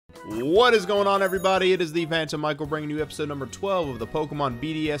What is going on, everybody? It is the Phantom Michael bringing you episode number 12 of the Pokemon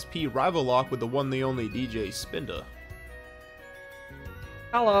BDSP Rival Locke with the one, the only DJ Spinda.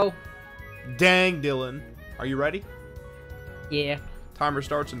 Hello. Dang, Dylan. Are you ready? Yeah. Timer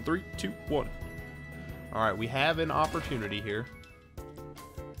starts in 3, 2, 1. Alright, we have an opportunity here.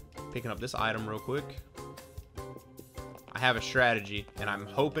 Picking up this item real quick. I have a strategy, and I'm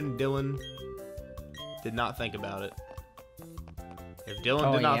hoping Dylan did not think about it. If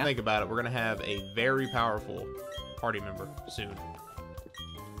Dylan did not think about it, we're going to have a very powerful party member soon.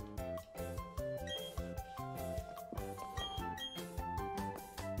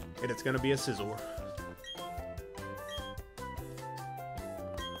 And it's going to be a Scizor.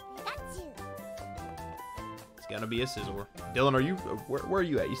 It's going to be a Scizor. Dylan, are you, where are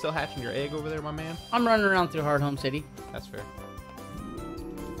you at? You still hatching your egg over there, my man? I'm running around through Hard Home City. That's fair.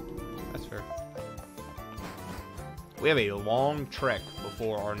 That's fair. We have a long trek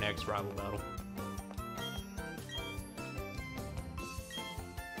before our next rival battle.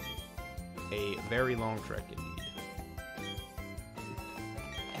 A very long trek indeed.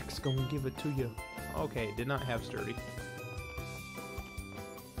 X gonna give it to you. Okay, did not have sturdy.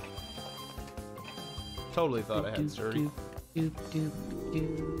 Totally thought I had sturdy. Nice.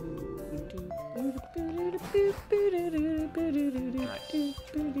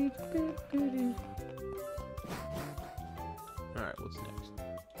 Alright, what's next?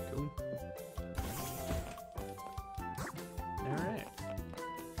 Cool. Alright.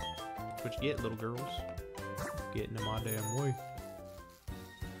 What you get, little girls? Getting in my damn way.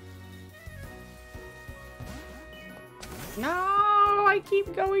 No, I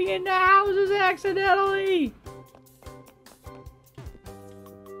keep going into houses accidentally.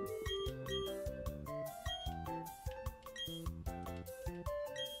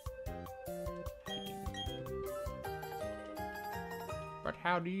 But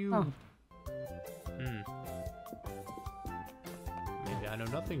how do you... Oh. Maybe I know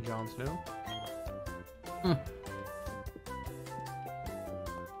nothing, Jon Snow.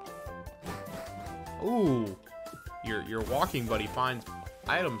 Ooh, your walking buddy finds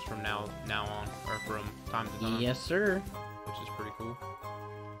items from now on, or from time to time. Yes, sir. Which is pretty cool.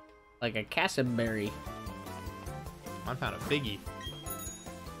 Like a Cassaberry. I found a figgy.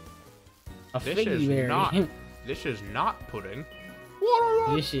 A figgy berry. This is not pudding.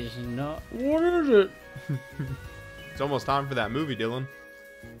 This is not. What is it? It's almost time for that movie, Dylan.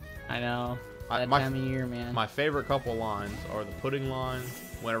 I know. That time of year, man. My favorite couple lines are the pudding line,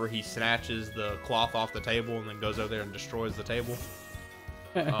 whenever he snatches the cloth off the table and then goes over there and destroys the table.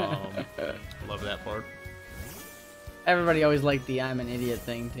 Love that part. Everybody always liked the "I'm an idiot"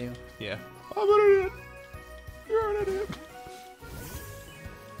 thing too. Yeah. I'm an idiot. You're an idiot.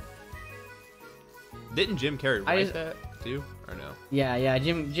 Didn't Jim Carrey write that too, or no? Yeah.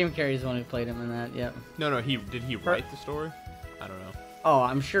 Jim Carrey's the one who played him in that. Yep. No. Did he write the story? I don't know. Oh,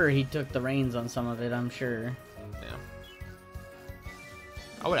 I'm sure he took the reins on some of it. I'm sure. Yeah.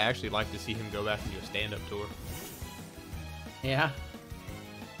 I would actually like to see him go back and do a stand-up tour. Yeah.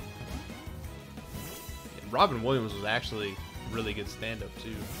 Robin Williams was actually really good stand-up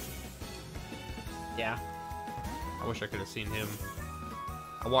too. Yeah. I wish I could have seen him.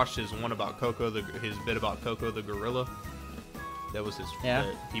 I watched his one about Coco, his bit about Coco the gorilla. That was his.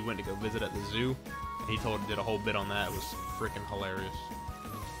 Yeah. He went to go visit at the zoo. And he did a whole bit on that. It was freaking hilarious.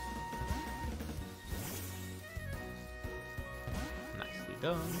 Nicely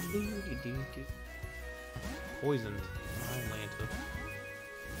done. Poisoned. My Lanta.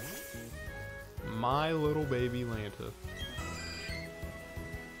 My little baby Lanta.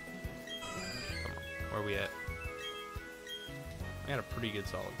 Come on. Where are we at? I got a pretty good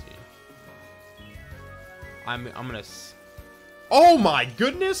solid team. I'm gonna... Oh my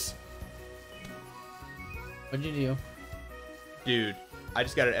goodness! What'd you do? Dude, I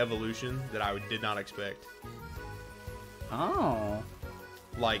just got an evolution that I did not expect. Oh.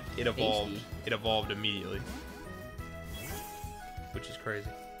 Like, it evolved. Tasty. It evolved immediately. Which is crazy.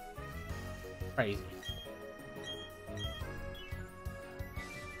 Crazy.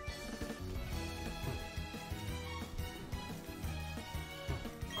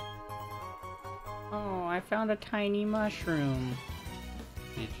 Oh, I found a tiny mushroom.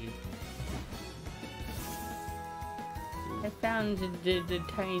 Did you? I found the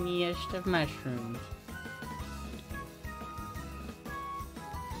tiniest of mushrooms.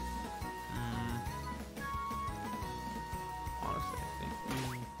 Honestly, I think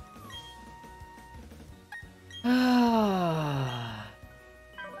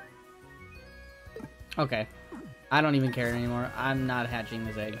Okay. I don't even care anymore. I'm not hatching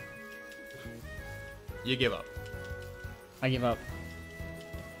this egg. you give up. I give up.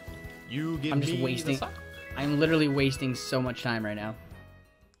 You give I'm just me wasting. the sock. I'm literally wasting so much time right now.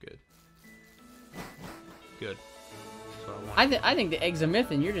 Good. Good. That's what I want. I think the egg's a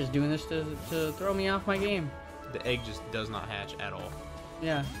myth, and you're just doing this to throw me off my game. The egg just does not hatch at all.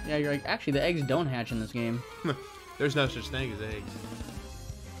 Yeah, you're like, actually, the eggs don't hatch in this game. There's no such thing as eggs.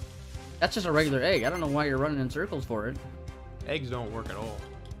 That's just a regular egg. I don't know why you're running in circles for it. Eggs don't work at all.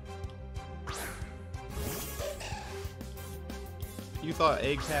 You thought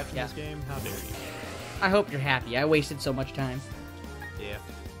eggs hatch in this game? How dare you? I hope you're happy. I wasted so much time. Yeah.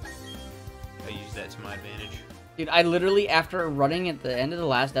 I used that to my advantage. Dude, I literally, after running at the end of the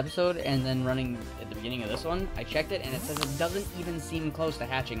last episode and then running at the beginning of this one, I checked it and it says it doesn't even seem close to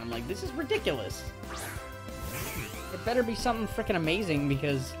hatching. I'm like, this is ridiculous. It better be something freaking amazing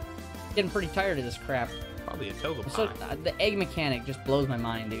because I'm getting pretty tired of this crap. Probably a toga pie. So, the egg mechanic just blows my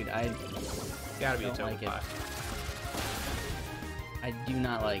mind, dude. Gotta be a toga like pie. I do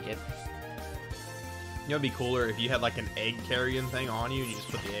not like it. You know, it'd be cooler if you had like an egg carrying thing on you and you just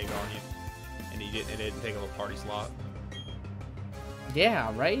put the egg on you. And it didn't take up a party slot.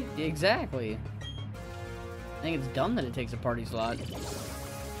 Yeah, right? Exactly. I think it's dumb that it takes a party slot. That'd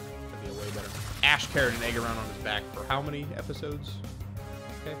be a way better. Ash carried an egg around on his back for how many episodes?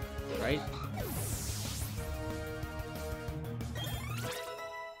 Okay. Right?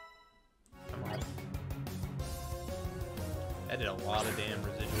 Come on. That did a lot of damn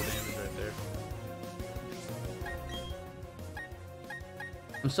residual damage right there.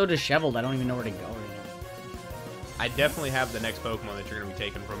 I'm so disheveled, I don't even know where to go right now. I definitely have the next Pokemon that you're going to be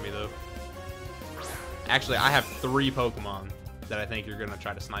taking from me, though. Actually, I have 3 Pokemon that I think you're going to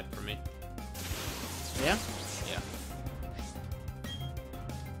try to snipe from me. Yeah? Yeah.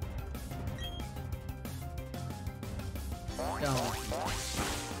 Oh.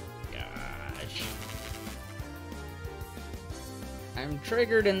 Gosh. I'm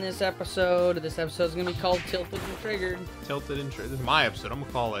triggered in this episode. This episode's gonna be called Tilted and Triggered. Tilted and Triggered. This is my episode. I'm going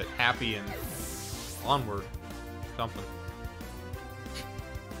to call it Happy and Onward. Something.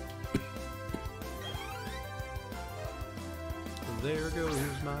 There goes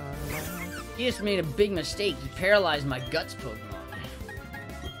my life. He just made a big mistake. He paralyzed my guts Pokemon.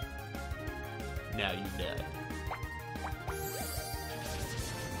 Now you die.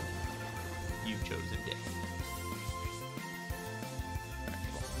 You've chosen death.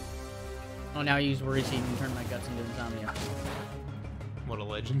 Oh, now he's worried he can turn my guts into insomnia. What a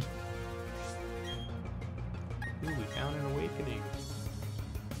legend. Ooh, we found an awakening.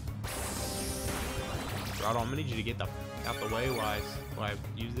 Right on, I'm gonna need you to get out the way while I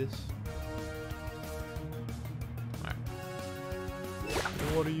use this. Alright.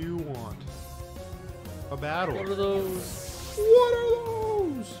 What do you want? A battle. What are those? What are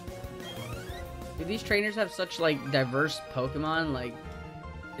those? Dude, these trainers have such, like, diverse Pokemon, like,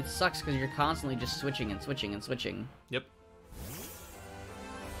 it sucks because you're constantly just switching and switching and switching. Yep.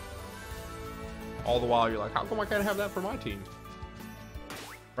 All the while you're like, how come I can't have that for my team?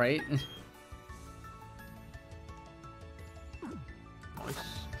 Right? Nice.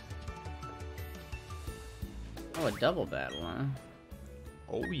 Oh, a double battle, huh?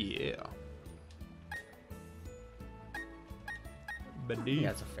 Oh yeah. I think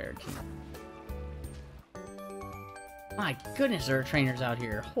that's a fair team. My goodness, there are trainers out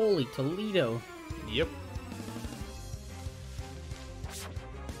here. Holy Toledo. Yep.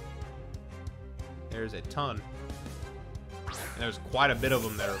 There's a ton. And there's quite a bit of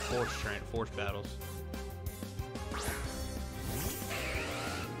them that are force battles.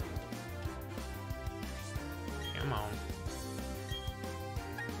 Come on.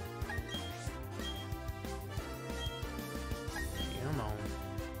 Come on.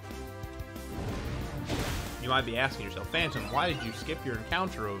 You might be asking yourself, Phantom, why did you skip your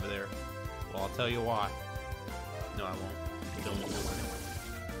encounter over there? Well, I'll tell you why. No, I won't. Don't do it.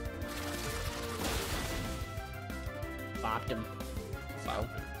 Bopped him. Wow.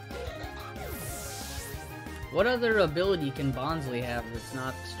 What other ability can Bonsley have that's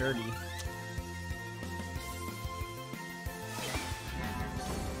not sturdy?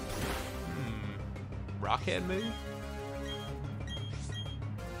 Rockhead move?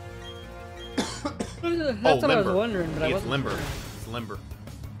 That's what I was wondering, but I wasn't limber. sure. It's limber.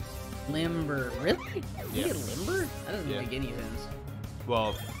 Limber. Really? You Yeah. get limber? That doesn't Yeah. make any sense.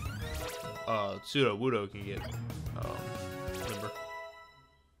 Well, Pseudo Wudo can get limber.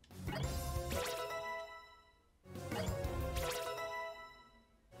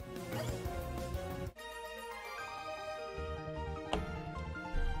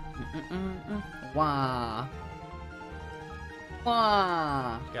 Wah.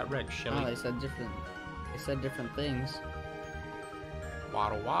 Wah. Got wrecked, Oh, Shelly. they said different things.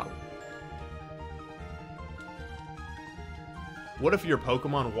 Waddle waddle. What if your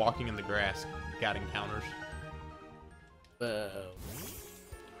Pokemon walking in the grass got encounters?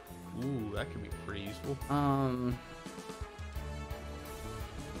 Ooh, that could be pretty useful.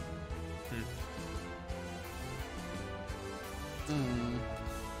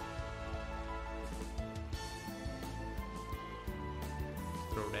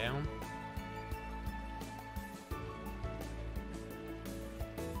 Throw down.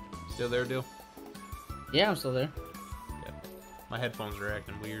 Still there, Dill? Yeah, I'm still there. Yeah. My headphones are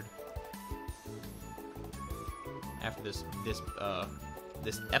acting weird. After this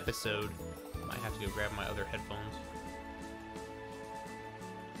episode, I might have to go grab my other headphones.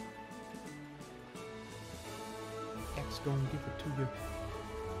 X gonna give it to you.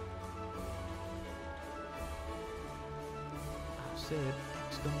 I said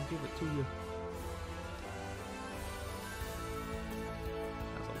X gonna give it to you.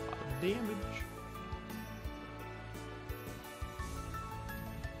 That's a lot of damage.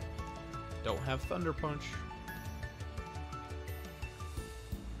 Don't have Thunder Punch.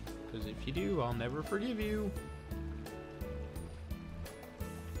 Because if you do, I'll never forgive you.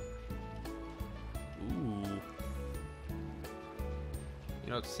 Ooh. You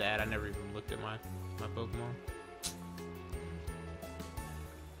know, it's sad. I never even looked at my Pokemon.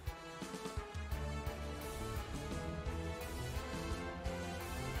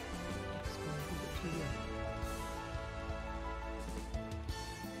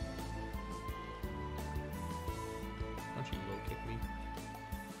 Don't you low kick me?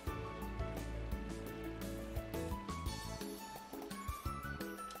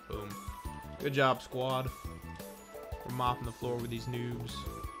 Boom. Good job, squad. We're mopping the floor with these noobs.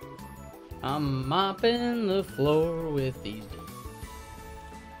 I'm mopping the floor with these dudes.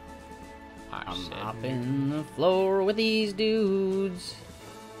 I'm mopping the floor with these dudes.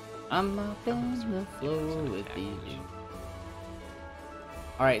 I'm mopping the floor with these dudes.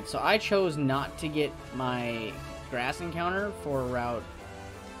 Alright, so I chose not to get my grass encounter for Route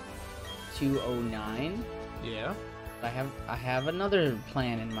 209. Yeah. I have another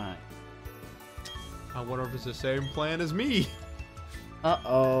plan in mind. I wonder if it's the same plan as me.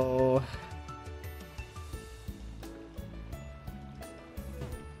 Uh-oh.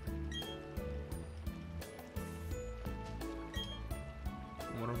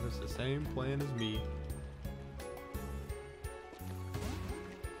 I wonder if it's the same plan as me.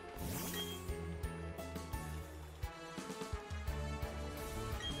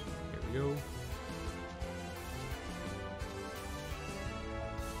 Here we go.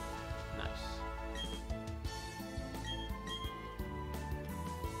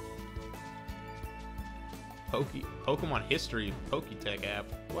 Pokemon History Poketech app.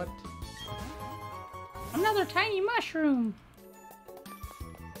 What? Another tiny mushroom.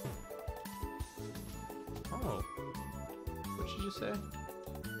 Oh. What'd you just say?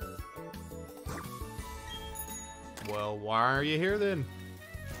 Well, why are you here then?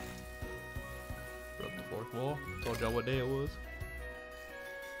 Broke the fourth wall. Told y'all what day it was.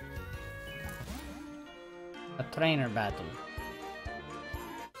 A trainer battle.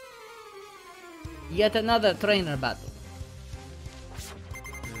 Yet another trainer battle.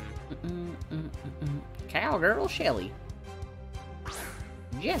 Cowgirl Shelly.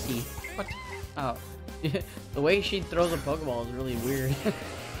 Jessie. What? Oh. The way she throws a Pokeball is really weird.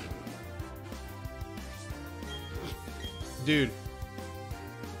 Dude.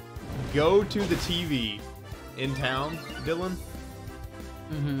 Go to the TV in town, Dylan.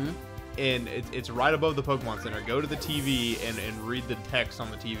 Mm-hmm. And it's right above the Pokemon Center. Go to the TV and read the text on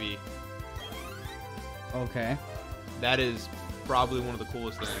the TV. Okay. That is probably one of the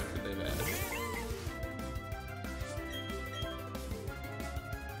coolest things that they've added.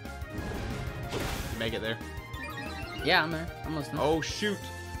 Make it there. Yeah, I'm there. I'm listening. Oh, shoot.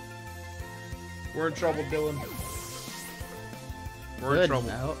 We're in trouble, Dylan. We're in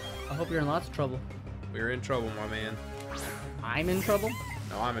trouble. I hope you're in lots of trouble. We're in trouble, my man. I'm in trouble?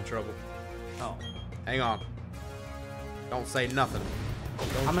 No, I'm in trouble. Oh. Hang on. Don't say nothing.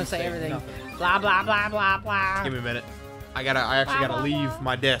 I'm gonna say everything. Nothing. Blah, blah, blah, blah, blah. Give me a minute. I actually gotta leave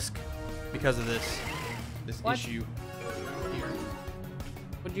my desk because of this issue here.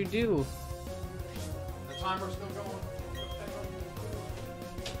 What'd you do? The timer's still going.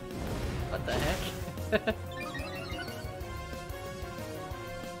 What the heck?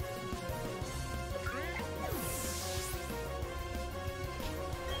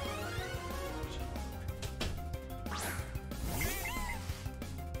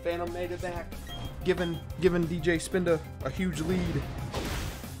 Phantom made it back. Giving DJ Spinda a huge lead.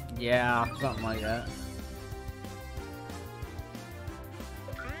 Yeah, something like that.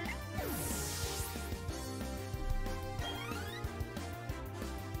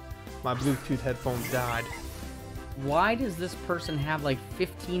 My Bluetooth headphones died. Why does this person have like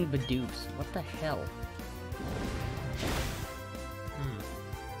 15 Dupes? What the hell?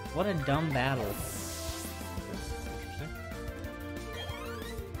 What a dumb battle. Interesting.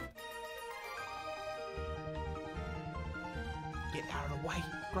 Get out of the way,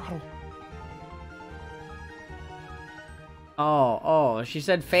 Grottle. Oh, she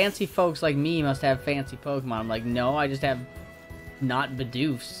said fancy folks like me must have fancy Pokemon. I'm like, no, I just have not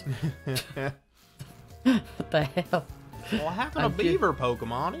Bidoofs. What the hell? Well, having a beaver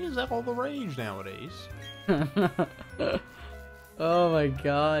Pokemon is all the rage nowadays. Oh my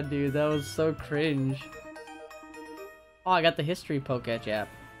god, dude, that was so cringe. Oh, I got the History Poketch app.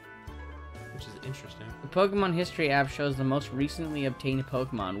 Which is interesting. The Pokemon History app shows the most recently obtained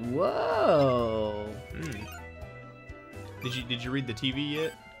Pokemon. Whoa! Did you read the TV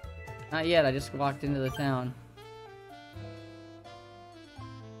yet? Not yet, I just walked into the town.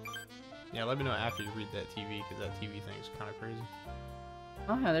 Yeah, let me know after you read that TV, because that TV thing is kind of crazy.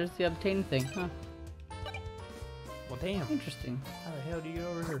 Oh yeah, there's the obtained thing, huh? Well, damn. Interesting. How the hell do you get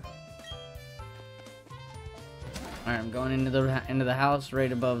over here? Alright, I'm going into the house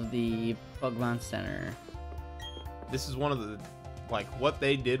right above the Pokemon Center. This is one of the, like, what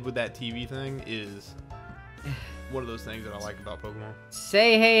they did with that TV thing is one of those things that I like about Pokemon.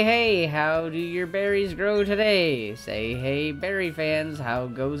 Say hey hey, how do your berries grow today? Say hey berry fans, how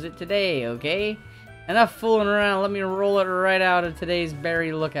goes it today, okay? Enough fooling around, let me roll it right out of today's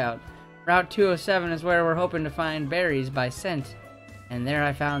berry lookout. Route 207 is where we're hoping to find berries by scent. And there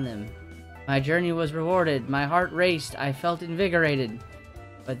I found them. My journey was rewarded, my heart raced, I felt invigorated.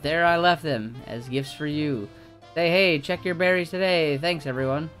 But there I left them, as gifts for you. Say hey, check your berries today, thanks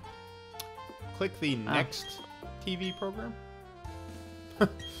everyone. Click the next TV program. What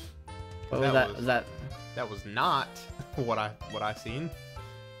was that? Was that? That was not what I seen.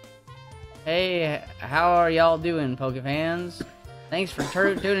 Hey, how are y'all doing, Pokefans? Thanks for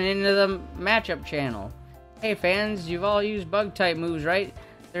tuning into the matchup channel. Hey fans, you've all used bug-type moves, right?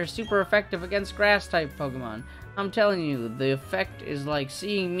 They're super effective against grass-type Pokemon. I'm telling you, the effect is like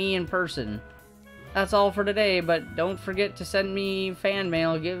seeing me in person. That's all for today, but don't forget to send me fan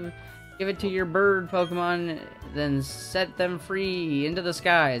mail. Give it to your bird Pokemon, then set them free into the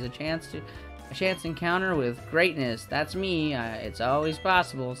skies. A chance encounter with greatness. That's me. It's always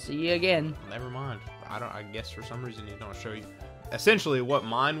possible. See you again. Never mind. I guess for some reason it don't show you. Essentially, what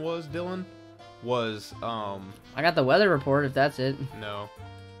mine was, Dylan, was I got the weather report. If that's it. No.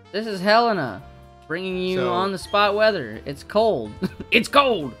 This is Helena, bringing you on the spot weather. It's cold. It's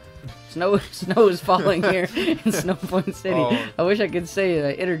cold. Snow is falling here in Snow Point City. Oh. I wish I could say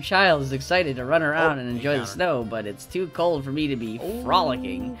the inner child is excited to run around and enjoy the snow, but it's too cold for me to be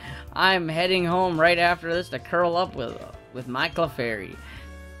frolicking. I'm heading home right after this to curl up with my Clefairy.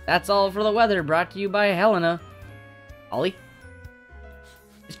 That's all for the weather, brought to you by Helena. Ollie?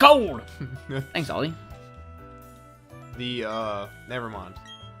 It's cold! Thanks, Ollie. Never mind.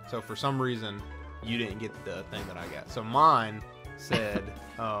 So for some reason, you didn't get the thing that I got. So mine said,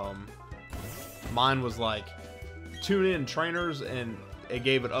 mine was like, tune in trainers, and it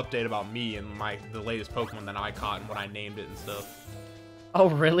gave an update about me and the latest Pokemon that I caught and what I named it and stuff. Oh,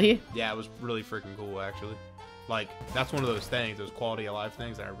 really? Yeah, it was really freaking cool, actually. Like, that's one of those things, those quality of life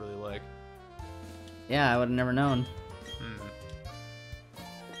things that I really like. Yeah, I would have never known.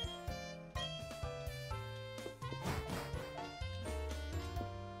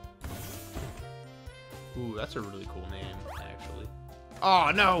 Ooh, that's a really cool name, actually.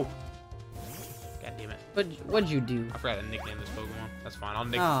 Oh, no! God damn it. What'd you do? I forgot to nickname this Pokemon. That's fine. I'll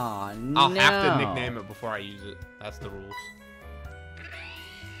no. have to nickname it before I use it. That's the rules.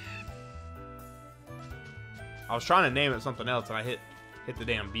 I was trying to name it something else, and I hit the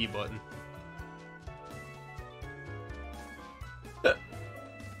damn B button.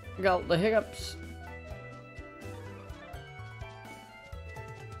 Got the hiccups.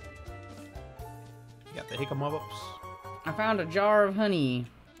 You got the hiccups. I found a jar of honey.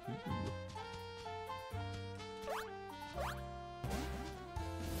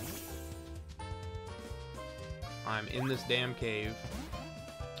 I'm in this damn cave.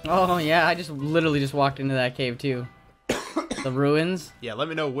 Oh yeah, I literally just walked into that cave too. The ruins. Yeah, let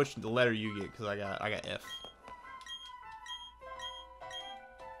me know which letter you get, because I got F.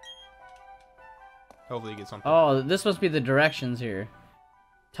 Hopefully you get something. Oh, this must be the directions here.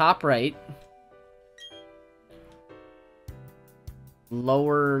 Top right.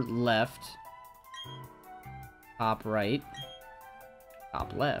 Lower left. Top right.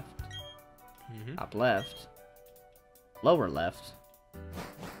 Top left. Top left. Lower left.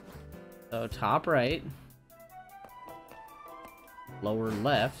 So top right. Lower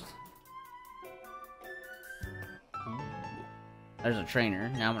left. There's a trainer.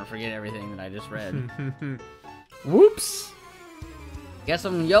 Now I'm gonna forget everything that I just read. Whoops! Guess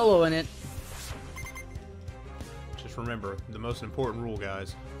I'm YOLOing it. Just remember, the most important rule,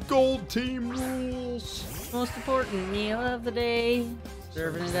 guys. Gold team rules! Most important meal of the day.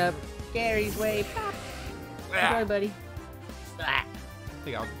 Serving it up Gary's way. Pop. Enjoy, buddy. I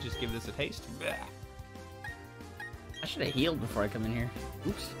think I'll just give this a taste. I should have healed before I come in here.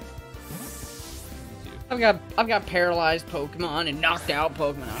 Oops. I've got paralyzed Pokemon and knocked out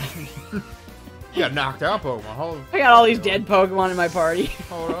Pokemon. You got knocked out Pokemon. I got all these dead Pokemon in my party.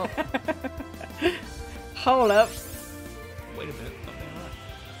 Hold up. Hold up. Wait a minute.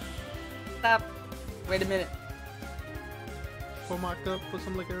 Stop. Wait a minute. Pull my cup, put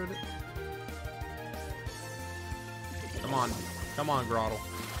some liquor in it. Come on. Come on, Grottle.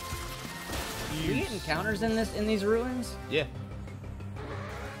 Do you get encounters in these ruins? Yeah.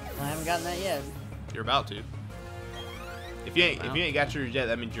 I haven't gotten that yet. You're about to. If you ain't got yours yet,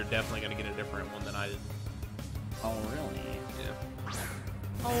 that means you're definitely gonna get a different one than I did. Oh really? Yeah.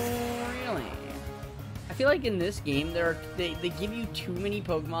 Oh really? I feel like in this game they give you too many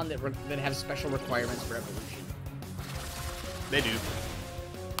Pokemon that have special requirements for evolution. They do.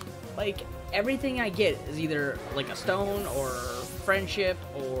 Like everything I get is either like a stone or friendship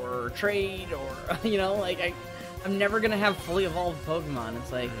or trade or you know, like I'm never gonna have fully evolved Pokemon.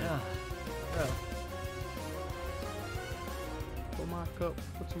 It's like, bro. Pull my cup,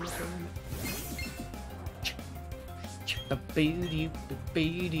 put some liquor in it.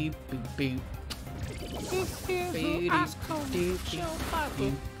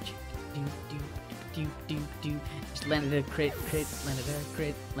 Just landed a crit, landed a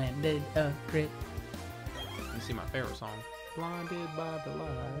crit, landed a crit. You see my favorite song. Blinded by the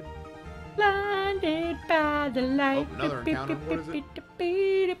light. Blinded by the light. Oh, another encounter. What is it?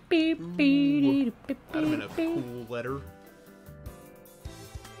 Ooh, that'd have been a cool letter.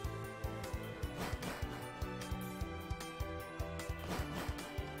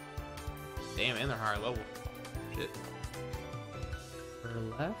 Damn, and they're higher level. Shit. For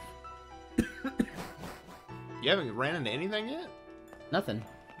left? You haven't ran into anything yet? Nothing.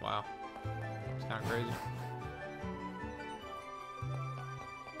 Wow. It's kind of crazy.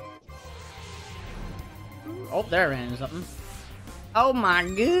 Oh, there I ran into something. Oh my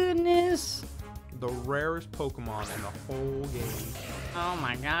goodness! The rarest Pokemon in the whole game. Oh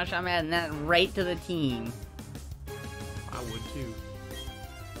my gosh, I'm adding that right to the team. I would too.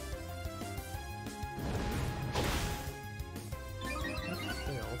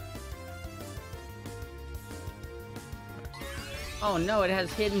 Oh no, it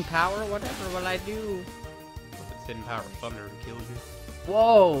has hidden power? Whatever will I do? If it's hidden power thunder, it kills you.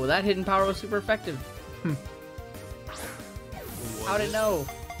 Whoa, that hidden power was super effective. How'd it know?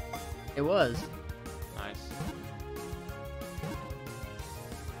 It was. Nice.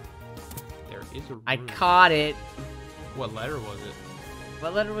 There is a room. I caught it. What letter was it?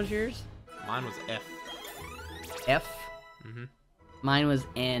 What letter was yours? Mine was F. F? Mm-hmm. Mine was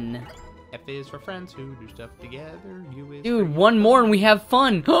N. F is for friends who do stuff together. U is Dude, one more and we have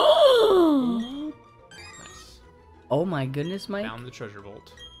fun. Nice. Oh my goodness, Mike. Found the treasure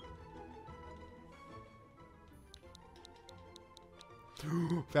vault.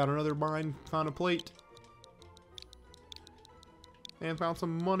 Found another mine. Found a plate. And found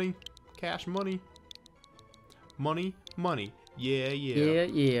some money. Cash money. Money, money. Yeah, yeah. Yeah,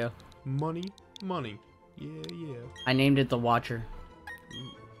 yeah. Money, money. Yeah, yeah. I named it the Watcher.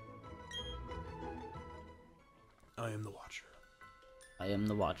 I am the Watcher. I am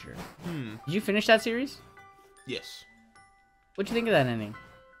the Watcher. Hmm. Did you finish that series? Yes. What'd you think of that ending?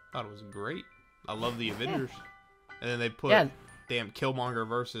 Thought it was great. I love the Avengers. And then they put damn Killmonger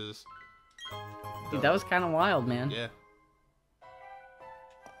versus... Dude, that was kind of wild, man. Yeah.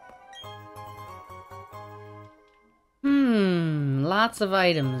 Lots of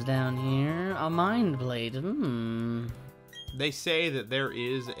items down here. A mind blade. They say that there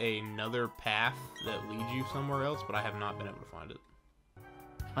is another path that leads you somewhere else, but I have not been able to find it.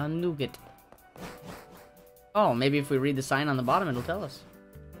 A nougat. Oh, maybe if we read the sign on the bottom, it'll tell us.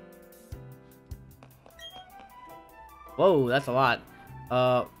 Whoa, that's a lot.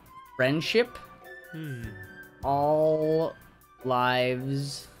 Friendship. All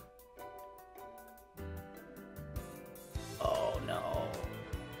lives. Oh no.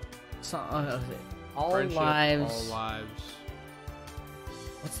 So, all Friendship, lives. all lives.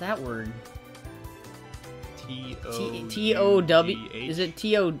 What's that word? T-O-W. Is it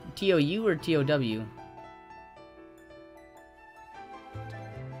T-O-U or T-O-W?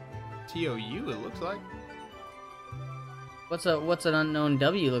 T-O-U, it looks like. What's an unknown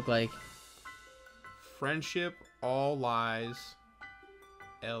W look like? Friendship, all lies,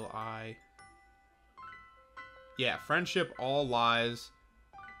 L-I. Yeah, friendship all lies,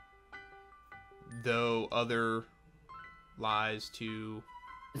 though other lies to...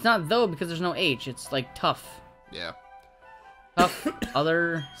 It's not though because there's no H. It's like tough. Yeah. Tough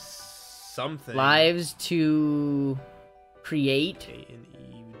other something. lives to create.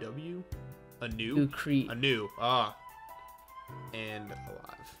 A-N-E-W? Anew? To create. Anew. Ah. And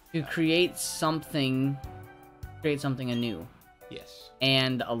alive. To create something. Create something anew. Yes.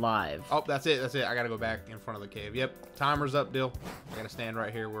 And alive. Oh, that's it. That's it. I gotta go back in front of the cave. Yep. Timer's up, Dill. I gotta stand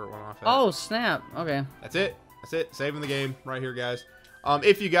right here where it went off at. Oh, snap. Okay. That's it. That's it. Saving the game right here, guys.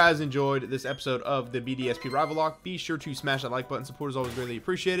 If you guys enjoyed this episode of the BDSP Rival Locke, be sure to smash that like button. Support is always greatly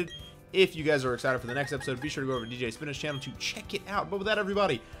appreciated. If you guys are excited for the next episode, be sure to go over to DJ Spinda's channel to check it out. But with that,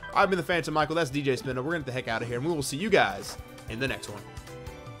 everybody, I've been the Phantom Michael. That's DJ Spinda. We're going to get the heck out of here, and we will see you guys in the next one.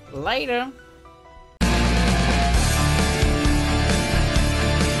 Later.